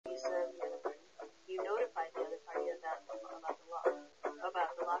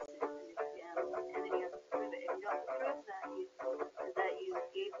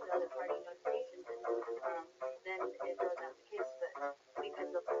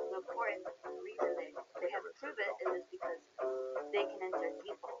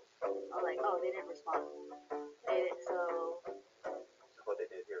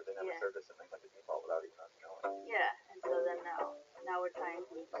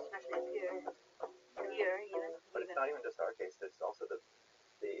especially up here, But it's not even just our case. There's also this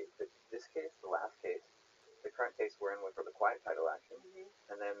case, the last case, the current case we're in with for the quiet title action,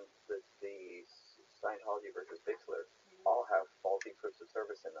 and then the Scientology versus Bixler all have faulty proofs of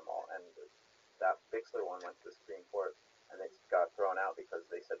service in them all, and that Bixler one went to the Supreme Court, and it got thrown out because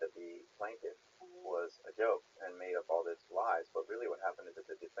they said that the plaintiff was a joke and made up all this lies, but really what happened is that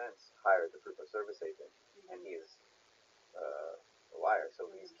the defense hired the proof of service agent, and he is a liar. So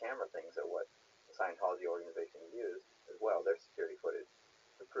these camera things are what the Scientology organization used as well, their security footage,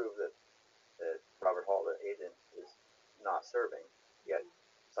 to prove that Robert Hall, the agent, is not serving, yet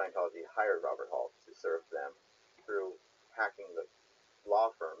Scientology hired Robert Hall to serve them through hacking the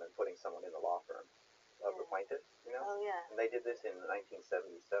law firm and putting someone in the law firm of the plaintiff, Oh, yeah. And they did this in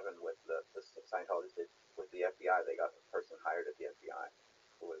 1977 with the Scientologists did with the FBI. They got a person hired at the FBI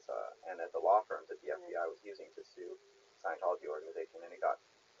who was, and at the law firms that the FBI was using to sue Scientology organization, and it got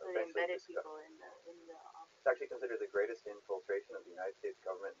so they embedded people in the office. It's actually considered the greatest infiltration of the United States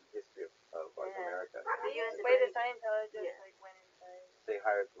government in the history of America. Wait, the Scientologists like went inside. They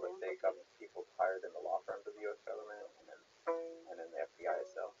hired, they got people hired in the law firms of the U.S. government, and then the FBI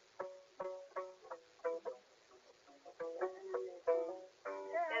itself.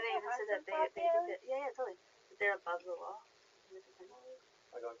 Yeah, they even said that they think that, totally. That they're above the law.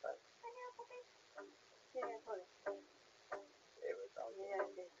 I'll go inside. Yeah, totally.